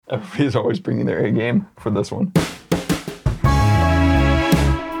Everybody's always bringing their A game for this one.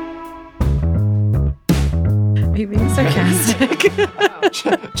 Are you being sarcastic?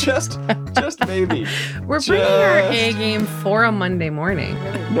 just maybe. We're bringing our A game for a Monday morning.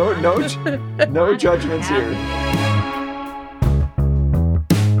 No judgments here.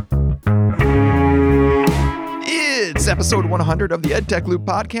 It's episode 100 of the EdTech Loop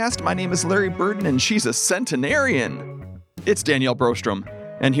podcast. My name is Larry Burden, and she's a centenarian. It's Danielle Brostrom,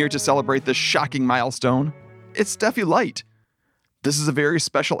 and here to celebrate this shocking milestone, it's Steffi Light. This is a very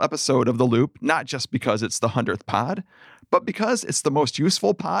special episode of The Loop, not just because it's the 100th pod, but because it's the most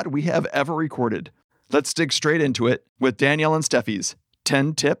useful pod we have ever recorded. Let's dig straight into it with Danielle and Steffi's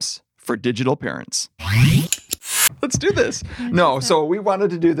 10 tips for digital parents. Let's do this. So we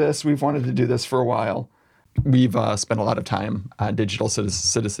wanted to do this. We've wanted to do this for a while. We've spent a lot of time on digital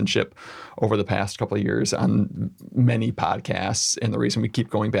citizenship over the past couple of years on many podcasts. And the reason we keep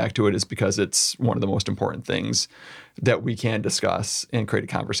going back to it is because it's one of the most important things that we can discuss and create a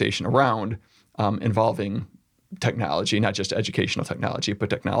conversation around involving technology, not just educational technology, but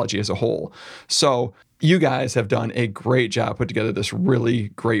technology as a whole. So you guys have done a great job, put together this really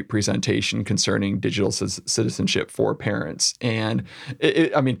great presentation concerning digital citizenship for parents. And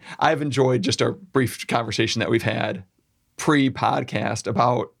I've enjoyed just our brief conversation that we've had pre-podcast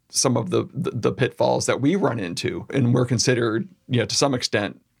about some of the pitfalls that we run into, and we're considered, to some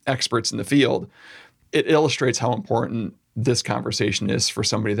extent, experts in the field. It illustrates how important this conversation is for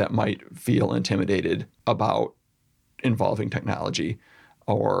somebody that might feel intimidated about involving technology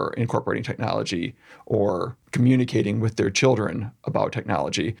or incorporating technology or communicating with their children about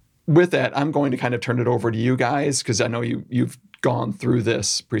technology. With that, I'm going to kind of turn it over to you guys because I know you've gone through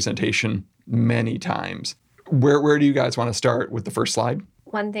this presentation many times. Where do you guys want to start with the first slide?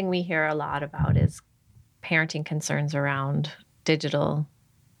 One thing we hear a lot about is parenting concerns around digital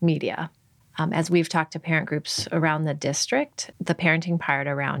media. As we've talked to parent groups around the district, the parenting part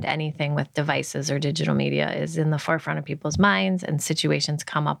around anything with devices or digital media is in the forefront of people's minds, and situations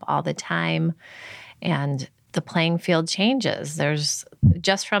come up all the time, and the playing field changes. There's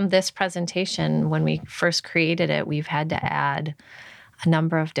just from this presentation, when we first created it, we've had to add a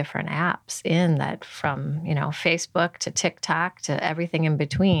number of different apps in that, from, Facebook to TikTok to everything in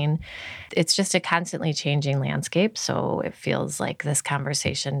between. It's just a constantly changing landscape. So it feels like this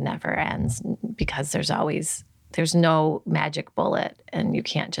conversation never ends because there's no magic bullet, and you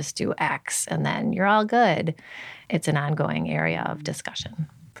can't just do X and then you're all good. It's an ongoing area of discussion.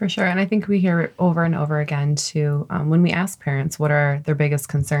 For sure. And I think we hear it over and over again too. When we ask parents what are their biggest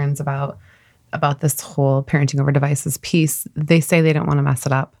concerns about this whole parenting over devices piece, they say they don't want to mess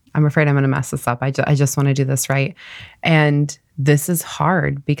it up. I'm afraid I'm going to mess this up. I just want to do this right. And this is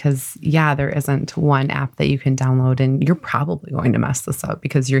hard because, there isn't one app that you can download, and you're probably going to mess this up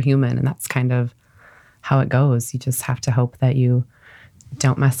because you're human, and that's kind of how it goes. You just have to hope that you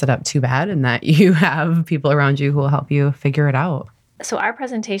don't mess it up too bad and that you have people around you who will help you figure it out. So our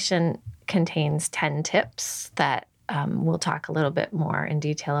presentation contains 10 tips that we'll talk a little bit more in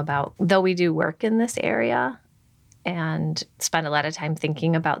detail about. Though we do work in this area and spend a lot of time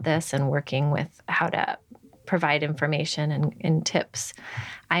thinking about this and working with how to provide information and tips,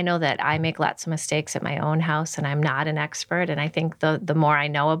 I know that I make lots of mistakes at my own house, and I'm not an expert. And I think the more I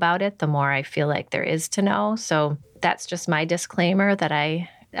know about it, the more I feel like there is to know. So that's just my disclaimer that I'm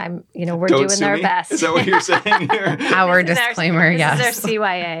we're Don't doing our best. Is that what you're saying here? Our disclaimer, yes. This is our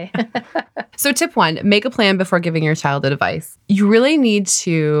CYA. So tip 1, make a plan before giving your child a device. You really need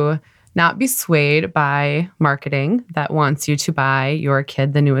to not be swayed by marketing that wants you to buy your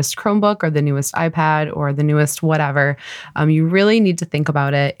kid the newest Chromebook or the newest iPad or the newest whatever. You really need to think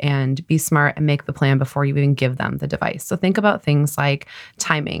about it and be smart and make the plan before you even give them the device. So think about things like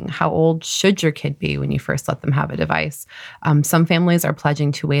timing. How old should your kid be when you first let them have a device? Some families are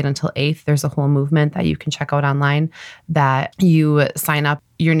pledging to wait until 8th. There's a whole movement that you can check out online that you sign up.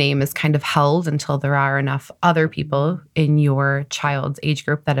 Your name is kind of held until there are enough other people in your child's age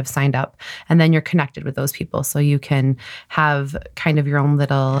group that have signed up. And then you're connected with those people. So you can have kind of your own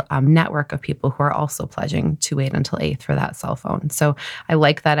little network of people who are also pledging to wait until 8th for that cell phone. So I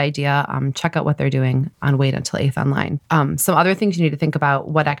like that idea. Check out what they're doing on Wait Until 8th online. Some other things you need to think about: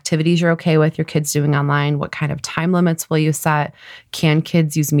 what activities you're okay with your kids doing online, what kind of time limits will you set? Can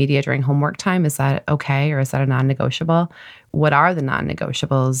kids use media during homework time? Is that okay, or is that a non-negotiable? What are the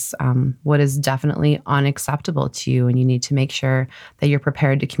non-negotiables? What is definitely unacceptable to you? And you need to make sure that you're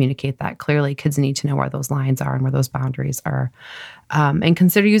prepared to communicate that clearly. Kids need to know where those lines are and where those boundaries are. And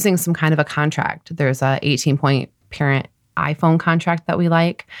consider using some kind of a contract. There's a 18-point parent iPhone contract that we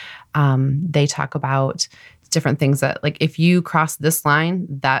like. They talk about different things that, like, if you cross this line,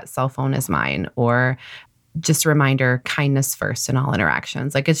 that cell phone is mine. Or just a reminder, kindness first in all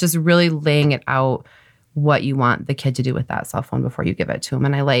interactions. Like, it's just really laying it out what you want the kid to do with that cell phone before you give it to them.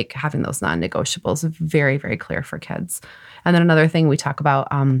 And I like having those non-negotiables very, very clear for kids. And then another thing we talk about,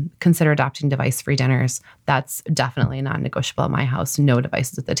 consider adopting device-free dinners. That's definitely a non-negotiable at my house. No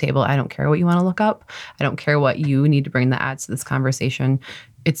devices at the table. I don't care what you want to look up. I don't care what you need to bring that adds to this conversation.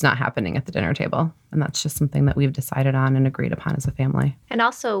 It's not happening at the dinner table. And that's just something that we've decided on and agreed upon as a family. And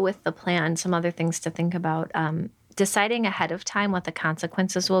also with the plan, some other things to think about. Deciding ahead of time what the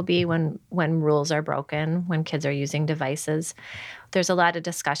consequences will be when rules are broken, when kids are using devices. There's a lot of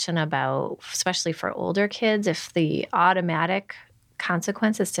discussion about, especially for older kids, if the automatic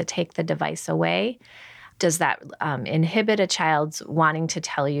consequence is to take the device away, does that inhibit a child's wanting to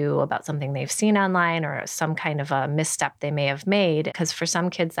tell you about something they've seen online or some kind of a misstep they may have made? Because for some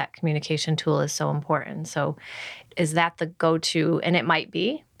kids, that communication tool is so important. So is that the go-to? And it might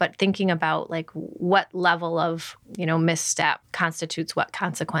be, but thinking about like what level of, misstep constitutes what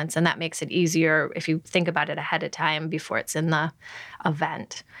consequence. And that makes it easier if you think about it ahead of time before it's in the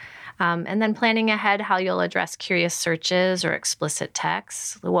event. And then planning ahead how you'll address curious searches or explicit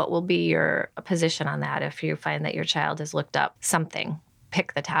texts. What will be your position on that if you find that your child has looked up something?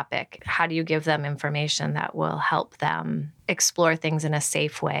 Pick the topic. How do you give them information that will help them explore things in a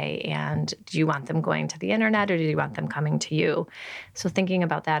safe way? And do you want them going to the internet or do you want them coming to you? So thinking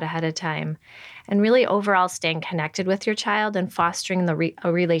about that ahead of time. And really overall staying connected with your child and fostering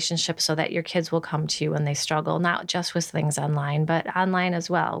a relationship so that your kids will come to you when they struggle, not just with things online, but online as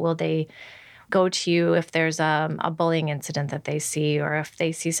well. Will they go to you if there's a bullying incident that they see, or if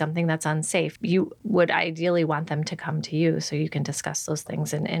they see something that's unsafe? You would ideally want them to come to you so you can discuss those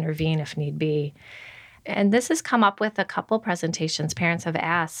things and intervene if need be. And this has come up with a couple presentations. Parents have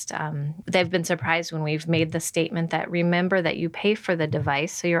asked, they've been surprised when we've made the statement that remember that you pay for the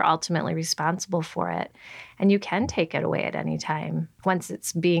device, so you're ultimately responsible for it. And you can take it away at any time. Once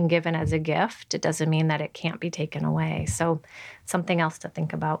it's being given as a gift, it doesn't mean that it can't be taken away. So something else to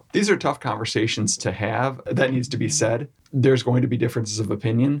think about. These are tough conversations to have. That needs to be said. There's going to be differences of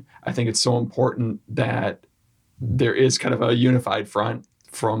opinion. I think it's so important that there is kind of a unified front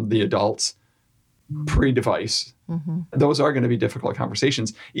from the adults pre-device. Mm-hmm. Those are going to be difficult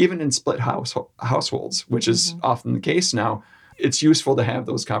conversations, even in split households, which is often the case now. It's useful to have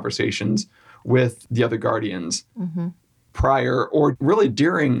those conversations with the other guardians prior or really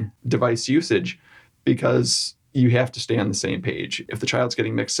during device usage, because you have to stay on the same page. If the child's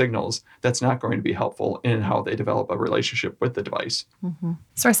getting mixed signals, that's not going to be helpful in how they develop a relationship with the device. Mm-hmm.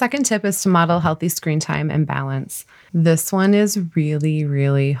 So our second tip is to model healthy screen time and balance. This one is really,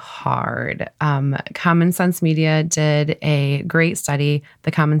 really hard. Common Sense Media did a great study,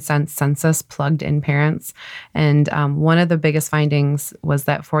 the Common Sense Census, plugged in parents. And one of the biggest findings was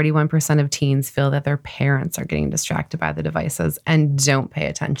that 41% of teens feel that their parents are getting distracted by the devices and don't pay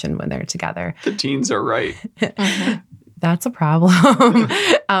attention when they're together. The teens are right. That's a problem.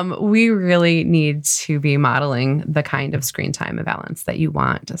 We really need to be modeling the kind of screen time and balance that you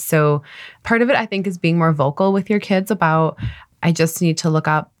want. So part of it, I think, is being more vocal with your kids about, I just need to look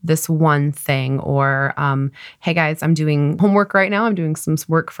up this one thing, or, hey guys, I'm doing homework right now. I'm doing some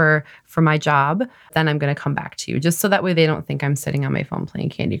work for my job. Then I'm going to come back to you, just so that way they don't think I'm sitting on my phone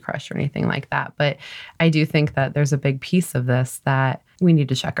playing Candy Crush or anything like that. But I do think that there's a big piece of this that we need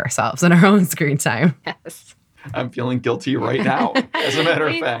to check ourselves in our own screen time. Yes. I'm feeling guilty right now, as a matter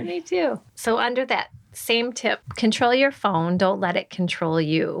of fact. Me too. So under that same tip, control your phone. Don't let it control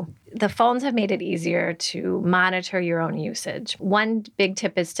you. The phones have made it easier to monitor your own usage. One big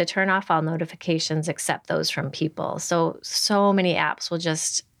tip is to turn off all notifications except those from people. So many apps will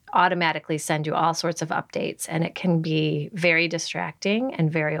just automatically send you all sorts of updates, and it can be very distracting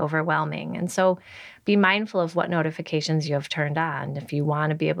and very overwhelming. And so be mindful of what notifications you have turned on. If you want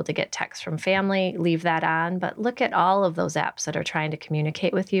to be able to get texts from family, leave that on, but look at all of those apps that are trying to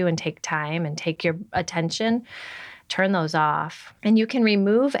communicate with you and take time and take your attention. Turn those off. And you can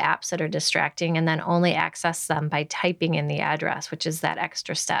remove apps that are distracting and then only access them by typing in the address, which is that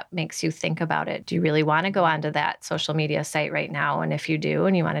extra step, makes you think about it. Do you really want to go onto that social media site right now? And if you do,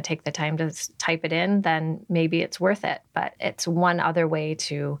 and you want to take the time to type it in, then maybe it's worth it. But it's one other way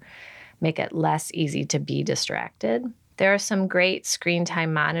to make it less easy to be distracted. There are some great screen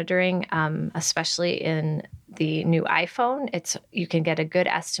time monitoring, especially in the new iPhone. You can get a good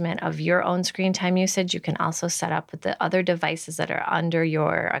estimate of your own screen time usage. You can also set up with the other devices that are under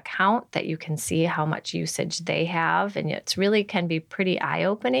your account that you can see how much usage they have. And it really can be pretty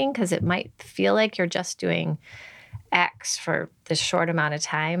eye-opening, because it might feel like you're just doing X for this short amount of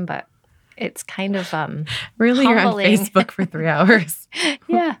time, but It's kind of Really, you're on humbling. Facebook for 3 hours.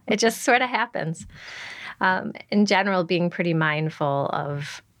 Yeah, it just sort of happens. In general, being pretty mindful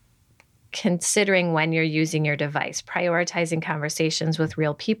of considering when you're using your device, prioritizing conversations with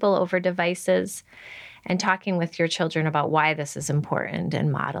real people over devices, and talking with your children about why this is important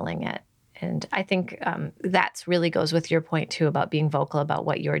and modeling it. And I think that really goes with your point, too, about being vocal about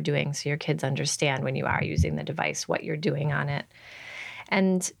what you're doing so your kids understand when you are using the device, what you're doing on it.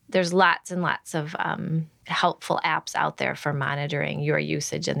 And there's lots and lots of helpful apps out there for monitoring your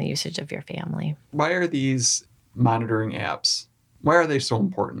usage and the usage of your family. Why are these monitoring apps, why are they so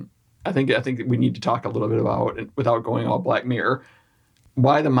important? I think we need to talk a little bit about, without going all Black Mirror,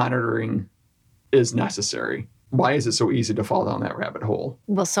 why the monitoring is necessary. Why is it so easy to fall down that rabbit hole?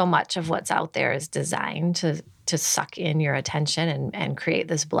 Well, so much of what's out there is designed to suck in your attention and create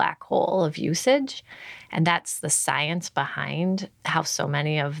this black hole of usage. And that's the science behind how so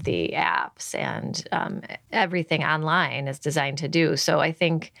many of the apps and everything online is designed to do. So I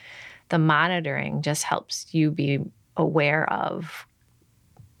think the monitoring just helps you be aware of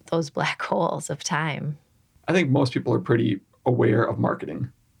those black holes of time. I think most people are pretty aware of marketing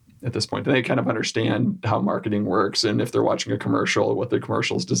at this point. They kind of understand how marketing works, and if they're watching a commercial, what the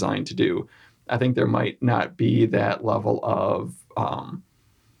commercial is designed to do. I think there might not be that level of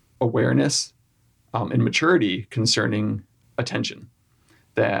awareness and maturity concerning attention,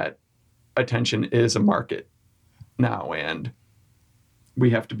 that attention is a market now, and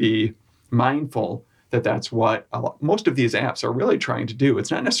we have to be mindful that that's what most of these apps are really trying to do.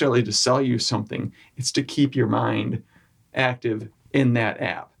 It's not necessarily to sell you something, it's to keep your mind active in that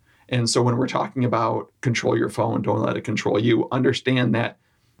app. And so when we're talking about control your phone, don't let it control you, understand that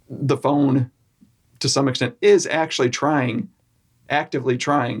the phone, to some extent, is actually actively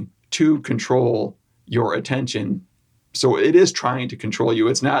trying to control your attention. So it is trying to control you.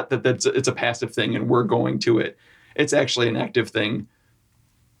 It's not that it's a passive thing and we're going to it. It's actually an active thing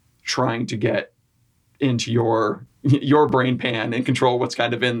trying to get into your brain pan and control what's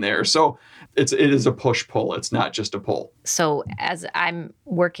kind of in there. So it is a push-pull. It's not just a pull. So as I'm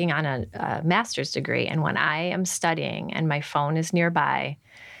working on a master's degree, and when I am studying and my phone is nearby,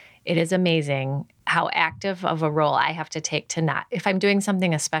 it is amazing how active of a role I have to take to not, if I'm doing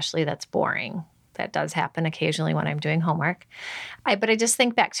something especially that's boring. That does happen occasionally when I'm doing homework. But I just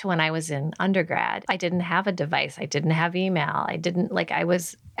think back to when I was in undergrad. I didn't have a device. I didn't have email. I didn't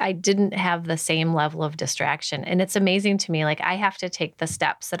have the same level of distraction. And it's amazing to me, like I have to take the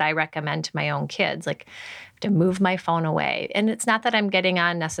steps that I recommend to my own kids, like to move my phone away. And it's not that I'm getting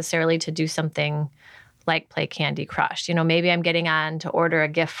on necessarily to do something like play Candy Crush. You know, maybe I'm getting on to order a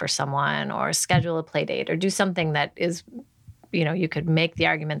gift for someone or schedule a play date or do something that is, you know, you could make the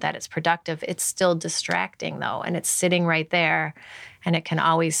argument that it's productive. It's still distracting though, and it's sitting right there and it can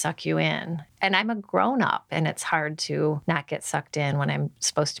always suck you in. And I'm a grown up and it's hard to not get sucked in when I'm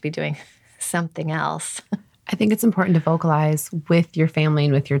supposed to be doing something else. I think it's important to vocalize with your family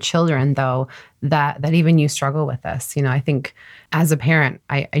and with your children, though, that even you struggle with this. You know, I think as a parent,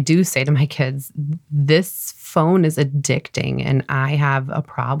 I do say to my kids, this phone is addicting, and I have a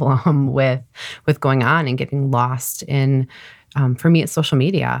problem with going on and getting lost in, for me, it's social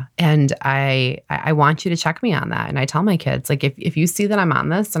media. And I want you to check me on that. And I tell my kids, like, if you see that I'm on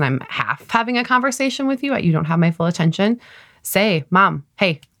this and I'm half having a conversation with you, you don't have my full attention, say, Mom,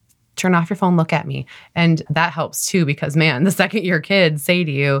 hey, turn off your phone, look at me. And that helps too, because man, the second your kids say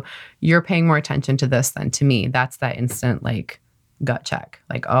to you, you're paying more attention to this than to me, that's that instant like gut check.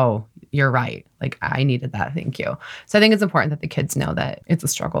 Like, oh, you're right. Like I needed that. Thank you. So I think it's important that the kids know that it's a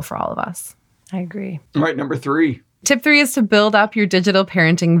struggle for all of us. I agree. All right, number 3. Tip 3 is to build up your digital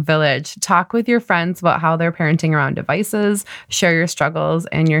parenting village. Talk with your friends about how they're parenting around devices, share your struggles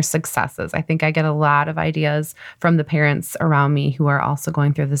and your successes. I think I get a lot of ideas from the parents around me who are also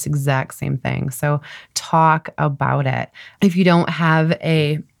going through this exact same thing. So talk about it. If you don't have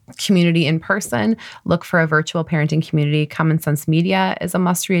a community in person, look for a virtual parenting community. Common Sense Media is a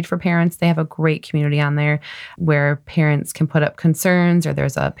must read for parents. They have a great community on there where parents can put up concerns, or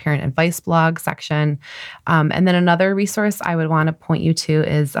there's a parent advice blog section. And then another resource I would want to point you to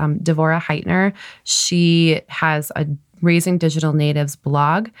is Devorah Heitner. She has a Raising Digital Natives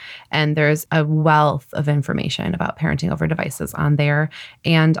blog, and there's a wealth of information about parenting over devices on there,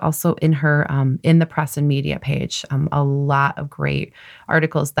 and also in her In the Press and Media page, a lot of great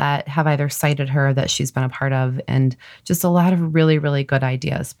articles that have either cited her that she's been a part of, and just a lot of really, really good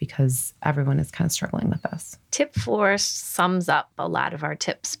ideas because everyone is kind of struggling with this. Tip 4 sums up a lot of our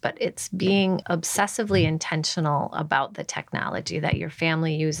tips, but it's being obsessively intentional about the technology that your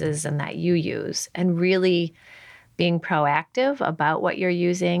family uses and that you use, and really being proactive about what you're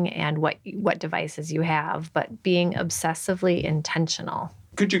using and what devices you have, but being obsessively intentional.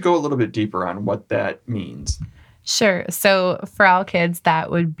 Could you go a little bit deeper on what that means? Sure. So for all kids, that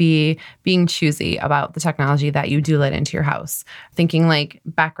would be being choosy about the technology that you do let into your house. Thinking like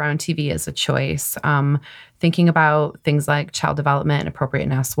background TV is a choice. Thinking about things like child development and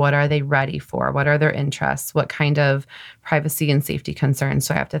appropriateness. What are they ready for? What are their interests? What kind of privacy and safety concerns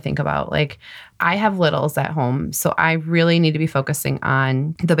do I have to think about? Like, I have littles at home, so I really need to be focusing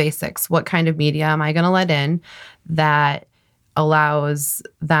on the basics. What kind of media am I going to let in that allows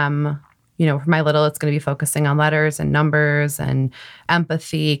them, for my little, it's going to be focusing on letters and numbers and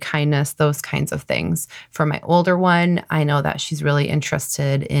empathy, kindness, those kinds of things. For my older one, I know that she's really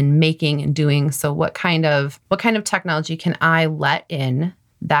interested in making and doing. So what kind of technology can I let in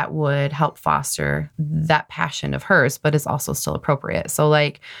that would help foster that passion of hers, but is also still appropriate? So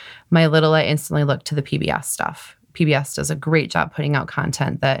like my little, I instantly look to the PBS stuff. PBS does a great job putting out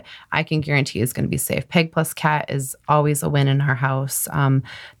content that I can guarantee is going to be safe. Peg Plus Cat is always a win in our house.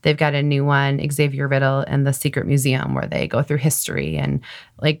 They've got a new one, Xavier Riddle and the Secret Museum, where they go through history and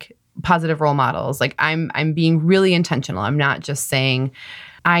like positive role models. Like I'm being really intentional. I'm not just saying,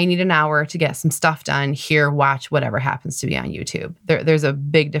 I need an hour to get some stuff done. Here, watch whatever happens to be on YouTube. There's a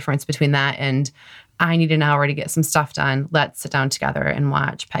big difference between that and I need an hour to get some stuff done. Let's sit down together and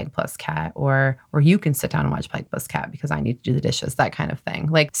watch Peg Plus Cat, or you can sit down and watch Peg Plus Cat because I need to do the dishes, that kind of thing.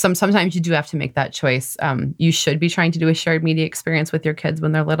 Like sometimes you do have to make that choice. You should be trying to do a shared media experience with your kids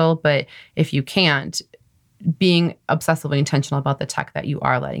when they're little, but if you can't, being obsessively intentional about the tech that you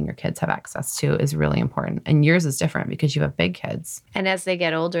are letting your kids have access to is really important. And yours is different because you have big kids. And as they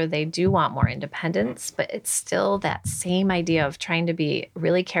get older, they do want more independence, but it's still that same idea of trying to be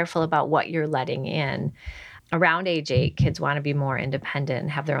really careful about what you're letting in. Around age 8, kids want to be more independent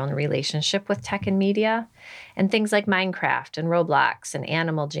and have their own relationship with tech and media. And things like Minecraft and Roblox and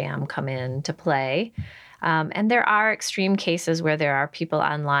Animal Jam come into play. And there are extreme cases where there are people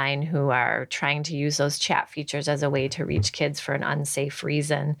online who are trying to use those chat features as a way to reach kids for an unsafe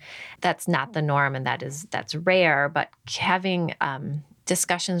reason. That's not the norm, and that's rare. But having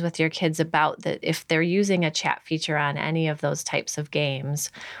discussions with your kids about that, if they're using a chat feature on any of those types of games,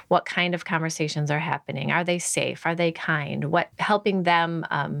 what kind of conversations are happening? Are they safe? Are they kind? Helping them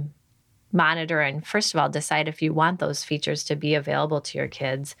monitor and, first of all, decide if you want those features to be available to your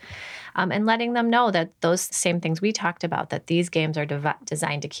kids, and letting them know that those same things we talked about, that these games are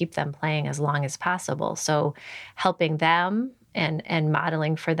designed to keep them playing as long as possible. So helping them and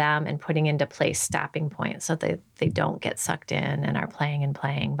modeling for them and putting into place stopping points so that they don't get sucked in and are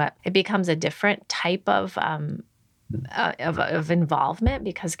playing. But it becomes a different type of involvement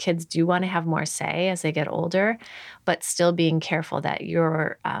because kids do want to have more say as they get older, but still being careful that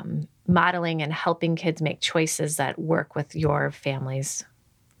you're modeling and helping kids make choices that work with your family's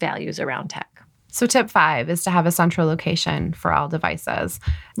values around tech. So tip 5 is to have a central location for all devices.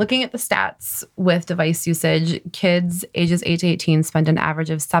 Looking at the stats with device usage, kids ages 8 to 18 spend an average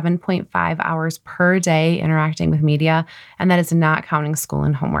of 7.5 hours per day interacting with media, and that is not counting school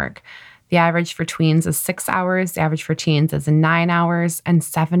and homework. The average for tweens is 6 hours. The average for teens is 9 hours. And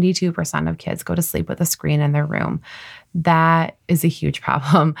 72% of kids go to sleep with a screen in their room. That is a huge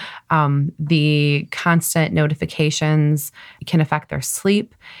problem. The constant notifications can affect their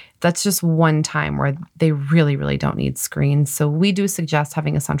sleep. That's just one time where they really, really don't need screens. So we do suggest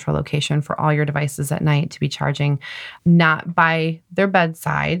having a central location for all your devices at night to be charging, not by their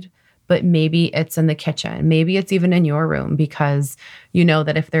bedside, but maybe it's in the kitchen. Maybe it's even in your room because you know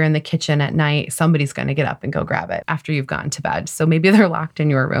that if they're in the kitchen at night, somebody's going to get up and go grab it after you've gone to bed. So maybe they're locked in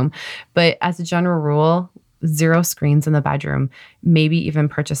your room. But as a general rule, 0 screens in the bedroom, maybe even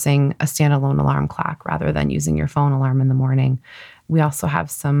purchasing a standalone alarm clock rather than using your phone alarm in the morning. We also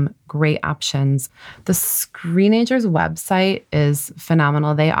have some great options. The Screenagers website is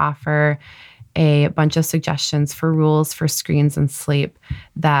phenomenal. They offer a bunch of suggestions for rules for screens and sleep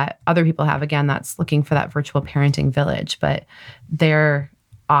that other people have. Again, that's looking for that virtual parenting village, but they're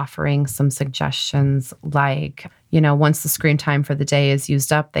offering some suggestions like, once the screen time for the day is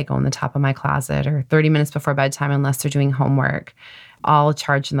used up, they go in the top of my closet, or 30 minutes before bedtime unless they're doing homework. All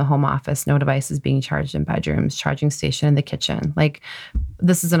charged in the home office, no devices being charged in bedrooms, charging station in the kitchen. Like,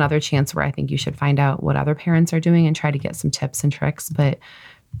 this is another chance where I think you should find out what other parents are doing and try to get some tips and tricks, but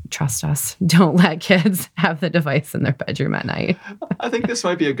trust us, don't let kids have the device in their bedroom at night. I think this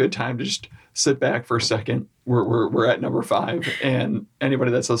might be a good time to just sit back for a second. We're at number 5, and anybody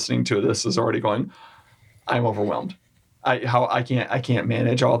that's listening to this is already going, I'm overwhelmed. I can't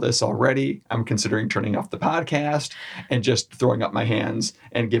manage all this already. I'm considering turning off the podcast and just throwing up my hands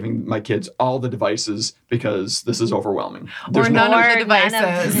and giving my kids all the devices because this is overwhelming. Or none of the None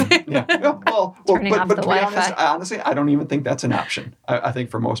of devices. Yeah. Well, Turning off but the to be honest, Wi-Fi. honestly, I don't even think that's an option. I think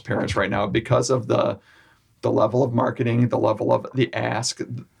for most parents right now, because of the level of marketing, the level of the ask,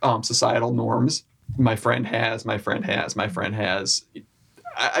 societal norms, my friend has.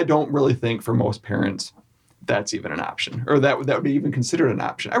 I don't really think for most parents that's even an option, or that would be even considered an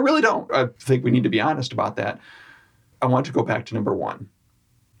option. I really don't. I think we need to be honest about that. I want to go back to number one.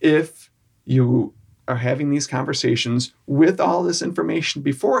 If you are having these conversations with all this information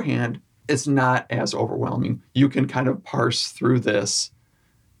beforehand, it's not as overwhelming. You can kind of parse through this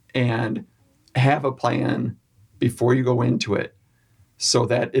and have a plan before you go into it so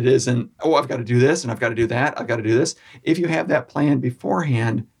that it isn't, oh, I've got to do this and I've got to do that. I've got to do this. If you have that plan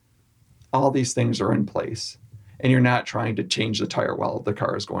beforehand, all these things are in place and you're not trying to change the tire while the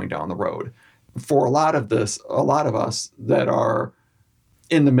car is going down the road. For a lot of us that are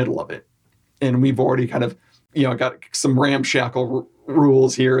in the middle of it, and we've already kind of, got some ramshackle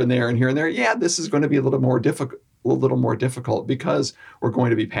rules here and there and here and there. Yeah, this is going to be a little more difficult because we're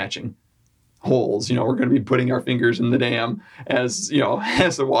going to be patching holes. We're going to be putting our fingers in the dam as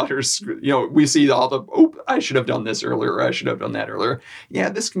the water's, we see all the, I should have done this earlier, or I should have done that earlier. Yeah,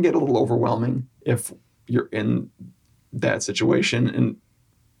 this can get a little overwhelming if you're in that situation, and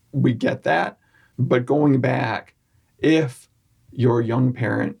we get that. But going back, if you're a young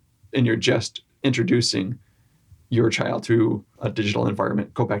parent and you're just introducing your child to a digital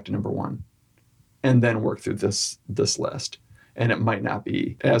environment, go back to number one and then work through this list. And it might not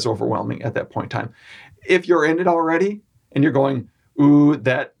be as overwhelming at that point in time. If you're in it already and you're going, ooh,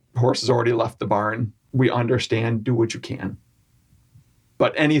 that horse has already left the barn, we understand, do what you can.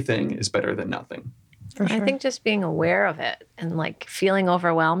 But anything is better than nothing. For sure. I think just being aware of it and feeling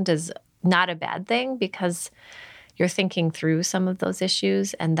overwhelmed is not a bad thing because you're thinking through some of those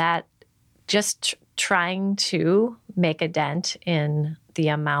issues, and that just trying to make a dent in the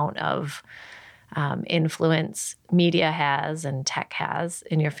amount of influence media has and tech has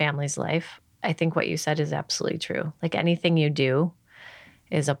in your family's life. I think what you said is absolutely true. Anything you do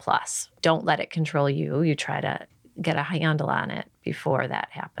is a plus. Don't let it control you. You try to get a handle on it before that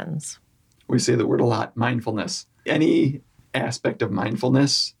happens. We say the word a lot, mindfulness. Any aspect of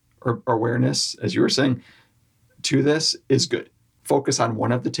mindfulness or awareness, as you were saying, to this is good. Focus on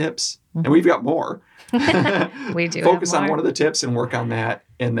one of the tips, and we've got more. We do Focus have on more. one of the tips and work on that,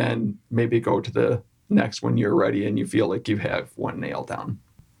 and then maybe go to the next when you're ready and you feel like you have one nailed down.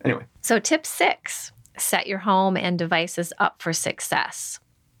 Anyway. So tip 6, set your home and devices up for success.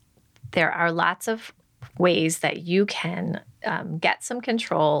 There are lots of ways that you can get some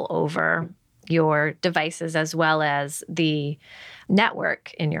control over your devices as well as the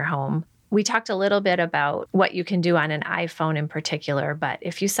network in your home. We talked a little bit about what you can do on an iPhone in particular, but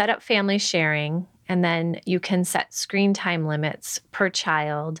if you set up family sharing and then you can set screen time limits per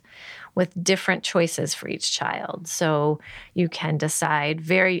child with different choices for each child. So you can decide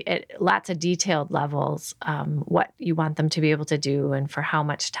at lots of detailed levels what you want them to be able to do and for how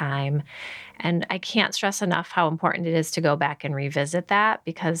much time. And I can't stress enough how important it is to go back and revisit that,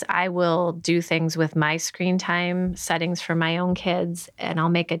 because I will do things with my screen time settings for my own kids and I'll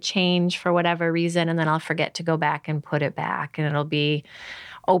make a change for whatever reason and then I'll forget to go back and put it back, and it'll be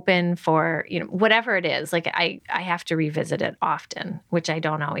open for, whatever it is. I have to revisit it often, which I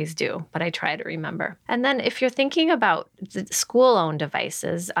don't always do, but I try to remember. And then if you're thinking about the school-owned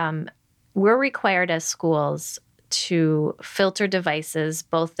devices, we're required as schools to filter devices,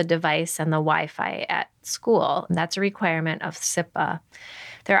 both the device and the Wi-Fi at school. That's a requirement of SIPA.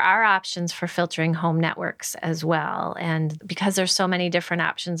 There are options for filtering home networks as well. And because there's so many different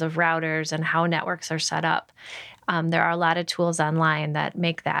options of routers and how networks are set up, there are a lot of tools online that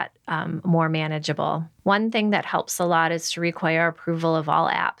make that more manageable. One thing that helps a lot is to require approval of all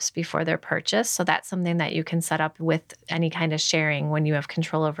apps before they're purchased. So that's something that you can set up with any kind of sharing. When you have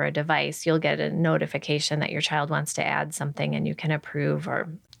control over a device, you'll get a notification that your child wants to add something and you can approve or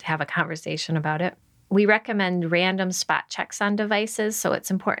have a conversation about it. We recommend random spot checks on devices. So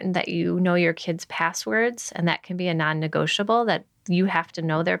it's important that you know your kids' passwords, and that can be a non-negotiable, that you have to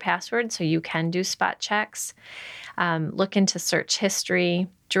know their password so you can do spot checks. Look into search history.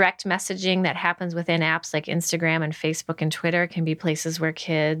 Direct messaging that happens within apps like Instagram and Facebook and Twitter can be places where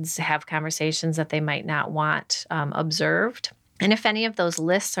kids have conversations that they might not want observed. And if any of those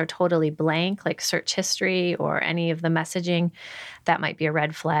lists are totally blank, like search history or any of the messaging, that might be a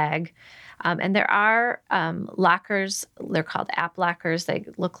red flag. And there are lockers, they're called app lockers. They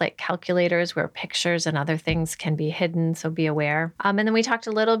look like calculators where pictures and other things can be hidden, so be aware. And then we talked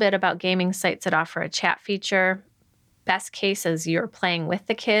a little bit about gaming sites that offer a chat feature. Best case is you're playing with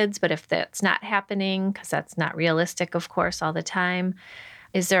the kids, but if that's not happening, because that's not realistic, of course, all the time,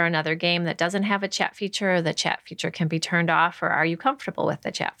 is there another game that doesn't have a chat feature? Or the chat feature can be turned off, or are you comfortable with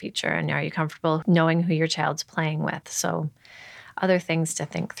the chat feature? And are you comfortable knowing who your child's playing with? So other things to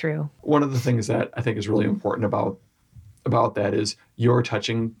think through. One of the things that I think is really important about that is you're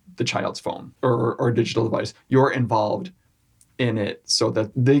touching the child's phone or digital device. You're involved in it so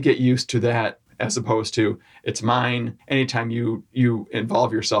that they get used to that, as opposed to it's mine. Anytime you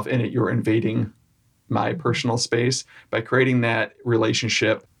involve yourself in it, you're invading my personal space. By creating that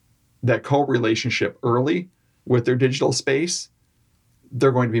relationship, that co-relationship early with their digital space,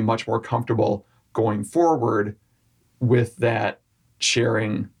 they're going to be much more comfortable going forward with that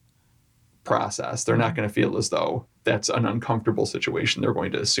sharing process. They're not going to feel as though that's an uncomfortable situation. They're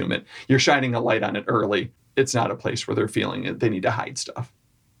going to assume it. You're shining a light on it early. It's not a place where they're feeling it. They need to hide stuff.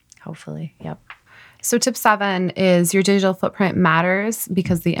 Hopefully. Yep. So tip 7 is your digital footprint matters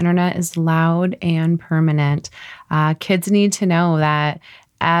because the internet is loud and permanent. Kids need to know that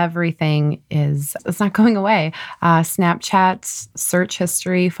everything it's not going away. Snapchats, search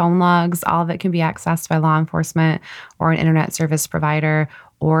history, phone logs, all of it can be accessed by law enforcement or an internet service provider,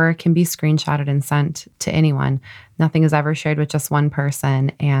 or can be screenshotted and sent to anyone. Nothing is ever shared with just one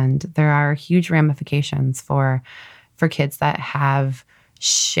person. And there are huge ramifications for kids that have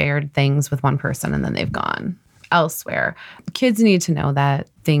shared things with one person and then they've gone elsewhere. Kids need to know that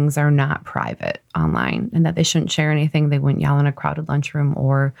things are not private online and that they shouldn't share anything they wouldn't yell in a crowded lunchroom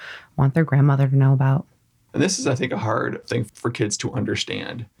or want their grandmother to know about. And this is, I think, a hard thing for kids to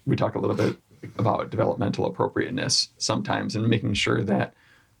understand. We talk a little bit about developmental appropriateness sometimes and making sure that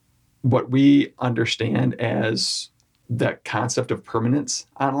what we understand as that concept of permanence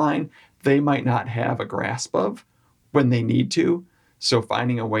online, they might not have a grasp of when they need to. So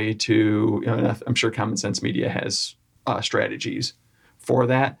finding a way to, I'm sure Common Sense Media has strategies for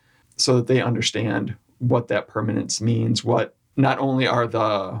that so that they understand what that permanence means, what not only are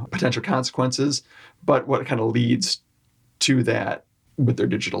the potential consequences, but what kind of leads to that with their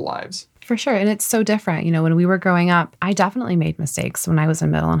digital lives. For sure. And it's so different. When we were growing up, I definitely made mistakes when I was in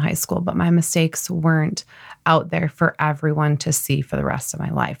middle and high school, but my mistakes weren't out there for everyone to see for the rest of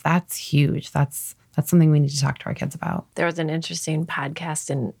my life. That's huge. That's something we need to talk to our kids about. There was an interesting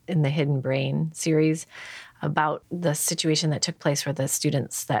podcast in the Hidden Brain series about the situation that took place where the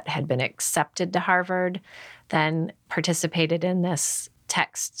students that had been accepted to Harvard then participated in this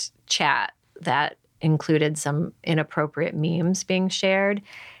text chat that included some inappropriate memes being shared.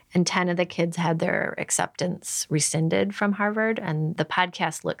 And 10 of the kids had their acceptance rescinded from Harvard. And the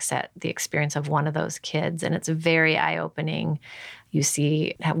podcast looks at the experience of one of those kids, and it's very eye-opening. You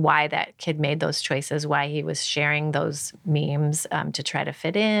see why that kid made those choices, why he was sharing those memes to try to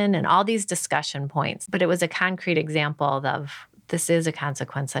fit in, and all these discussion points. But it was a concrete example of this is a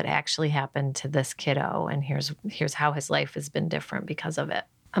consequence that actually happened to this kiddo, and here's how his life has been different because of it.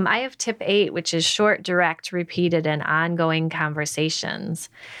 I have tip 8, which is short, direct, repeated, and ongoing conversations.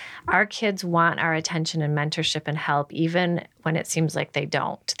 Our kids want our attention and mentorship and help, even when it seems like they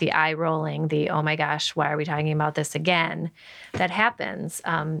don't. The eye rolling, the, oh my gosh, why are we talking about this again? That happens.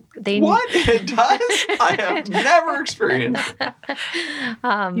 What? It does? I have never experienced.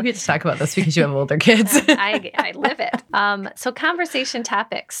 You get to talk about this because you have older kids. I live it. So conversation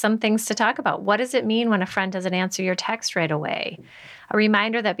topics, some things to talk about. What does it mean when a friend doesn't answer your text right away? A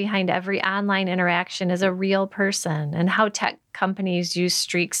reminder that behind every online interaction is a real person, and how tech companies use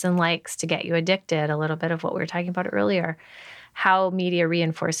streaks and likes to get you addicted, a little bit of what we were talking about earlier. How media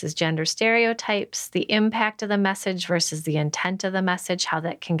reinforces gender stereotypes, the impact of the message versus the intent of the message, how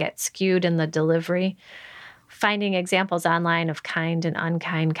that can get skewed in the delivery. Finding examples online of kind and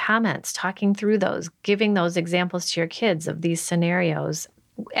unkind comments, talking through those, giving those examples to your kids of these scenarios,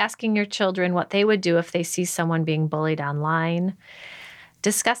 asking your children what they would do if they see someone being bullied online.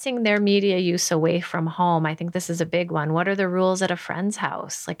 Discussing their media use away from home. I think this is a big one. What are the rules at a friend's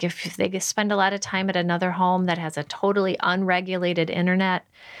house? Like if they spend a lot of time at another home that has a totally unregulated internet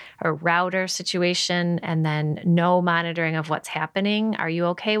or router situation and then no monitoring of what's happening, are you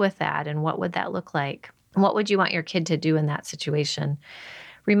okay with that? And what would that look like? What would you want your kid to do in that situation?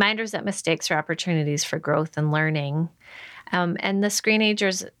 Reminders that mistakes are opportunities for growth and learning. And the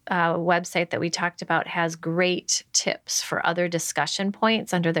Screenagers website that we talked about has great tips for other discussion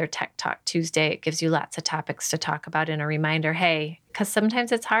points under their Tech Talk Tuesday. It gives you lots of topics to talk about and a reminder, hey, because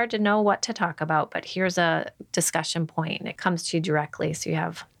sometimes it's hard to know what to talk about, but here's a discussion point and it comes to you directly. So you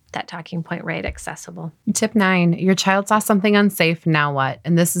have that talking point right accessible. Tip 9, your child saw something unsafe, now what?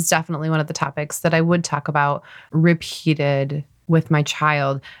 And this is definitely one of the topics that I would talk about repeated with my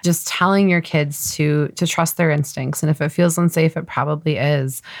child, just telling your kids to trust their instincts. And if it feels unsafe, it probably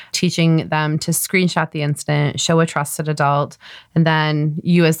is. Teaching them to screenshot the incident, show a trusted adult, and then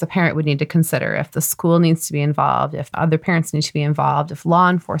you as the parent would need to consider if the school needs to be involved, if other parents need to be involved, if law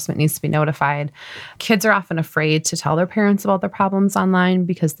enforcement needs to be notified. Kids are often afraid to tell their parents about their problems online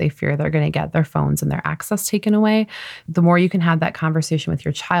because they fear they're going to get their phones and their access taken away. The more you can have that conversation with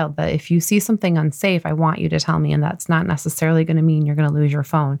your child, that if you see something unsafe, I want you to tell me, and that's not necessarily going to mean you're going to lose your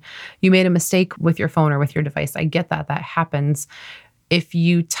phone. You made a mistake with your phone or with your device. I get that. That happens. If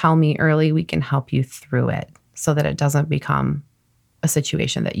you tell me early, we can help you through it so that it doesn't become a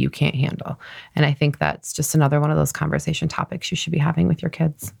situation that you can't handle. And I think that's just another one of those conversation topics you should be having with your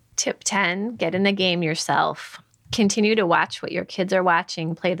kids. Tip 10, get in the game yourself. Continue to watch what your kids are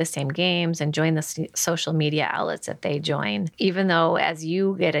watching, play the same games, and join the social media outlets that they join. Even though as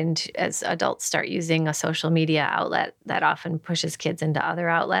adults start using a social media outlet, that often pushes kids into other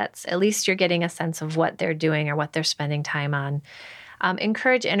outlets, at least you're getting a sense of what they're doing or what they're spending time on.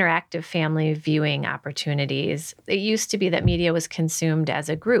 Encourage interactive family viewing opportunities. It used to be that media was consumed as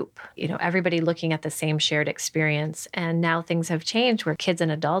a group, everybody looking at the same shared experience. And now things have changed where kids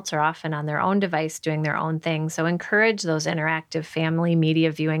and adults are often on their own device doing their own thing. So encourage those interactive family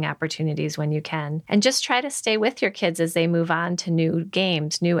media viewing opportunities when you can. And just try to stay with your kids as they move on to new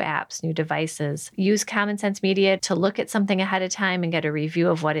games, new apps, new devices. Use Common Sense Media to look at something ahead of time and get a review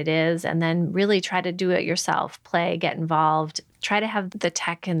of what it is, and then really try to do it yourself. Play, get involved. Try to have the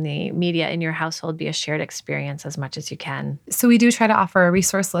tech and the media in your household be a shared experience as much as you can. So we do try to offer a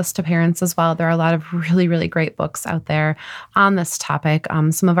resource list to parents as well. There are a lot of really, really great books out there on this topic.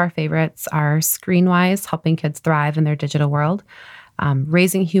 Some of our favorites are Screenwise, Helping Kids Thrive in Their Digital World,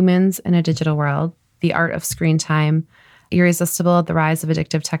 Raising Humans in a Digital World, The Art of Screen Time, Irresistible, The Rise of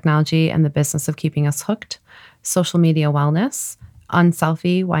Addictive Technology and the Business of Keeping Us Hooked, Social Media Wellness,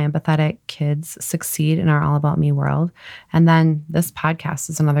 Unselfie, Why Empathetic Kids Succeed in Our All About Me World. And then this podcast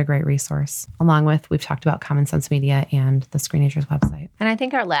is another great resource, along with, we've talked about Common Sense Media and the Screenagers website. And I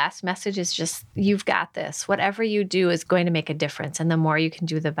think our last message is just, you've got this. Whatever you do is going to make a difference. And the more you can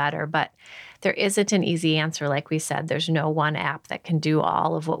do, the better. But there isn't an easy answer. Like we said, there's no one app that can do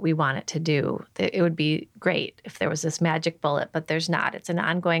all of what we want it to do. It would be great if there was this magic bullet, but there's not. It's an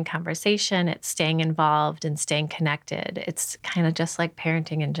ongoing conversation. It's staying involved and staying connected. It's kind of just like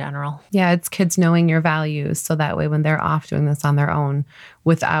parenting in general. Yeah, it's kids knowing your values. So that way, when they're off doing this on their own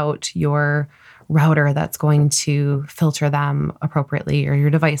without your router that's going to filter them appropriately or your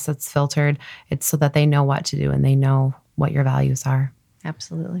device that's filtered, it's so that they know what to do and they know what your values are.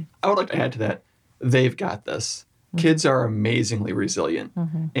 Absolutely. I would like to add to that, they've got this. Kids are amazingly resilient,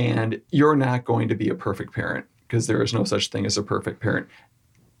 and you're not going to be a perfect parent because there is no such thing as a perfect parent.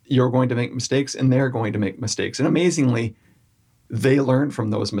 You're going to make mistakes, and they're going to make mistakes. And amazingly, they learn from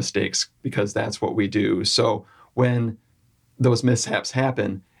those mistakes because that's what we do. So when those mishaps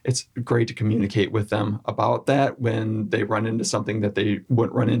happen, it's great to communicate with them about that when they run into something that they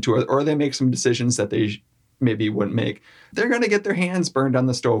wouldn't run into, or they make some decisions that they maybe wouldn't make. They're going to get their hands burned on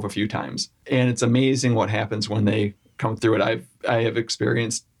the stove a few times. And it's amazing what happens when they come through it. I have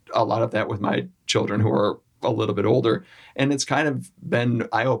experienced a lot of that with my children who are a little bit older. And it's kind of been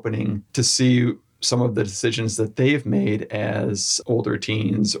eye-opening to see some of the decisions that they've made as older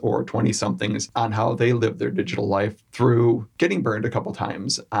teens or 20-somethings on how they live their digital life through getting burned a couple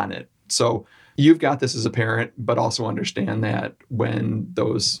times on it. So you've got this as a parent, but also understand that when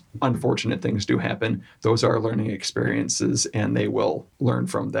those unfortunate things do happen, those are learning experiences and they will learn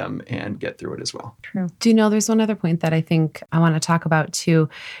from them and get through it as well. True. Do you know, there's one other point that I think I want to talk about too.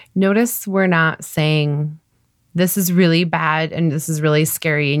 Notice we're not saying this is really bad and this is really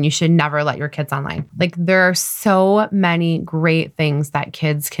scary and you should never let your kids online. Like, there are so many great things that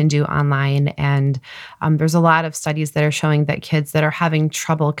kids can do online. And there's a lot of studies that are showing that kids that are having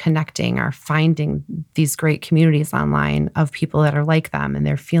trouble connecting are finding these great communities online of people that are like them. And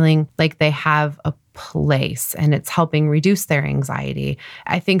they're feeling like they have a place and it's helping reduce their anxiety.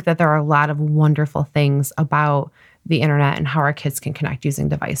 I think that there are a lot of wonderful things about the internet and how our kids can connect using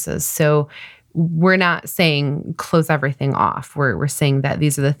devices. So we're not saying close everything off. We're saying that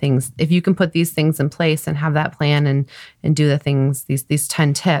these are the things, if you can put these things in place and have that plan and do the things, these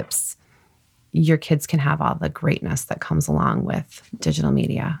 10 tips, your kids can have all the greatness that comes along with digital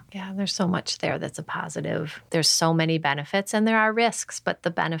media. Yeah, there's so much there that's a positive. There's so many benefits and there are risks, but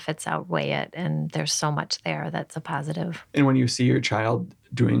the benefits outweigh it. And there's so much there that's a positive. And when you see your child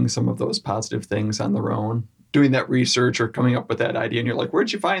doing some of those positive things on their own, doing that research or coming up with that idea and you're like,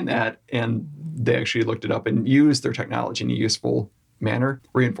 where'd you find that? And they actually looked it up and used their technology in a useful manner,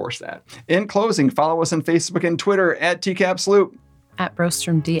 reinforce that. In closing, follow us on Facebook and Twitter at TCAPsLoop. At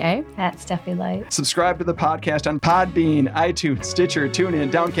BrostromDA. At Steffi Light. Subscribe to the podcast on Podbean, iTunes, Stitcher,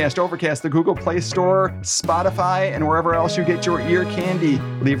 TuneIn, Downcast, Overcast, the Google Play Store, Spotify, and wherever else you get your ear candy.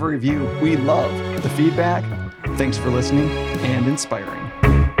 Leave a review. We love the feedback. Thanks for listening and inspiring.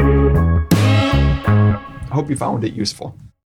 I hope you found it useful.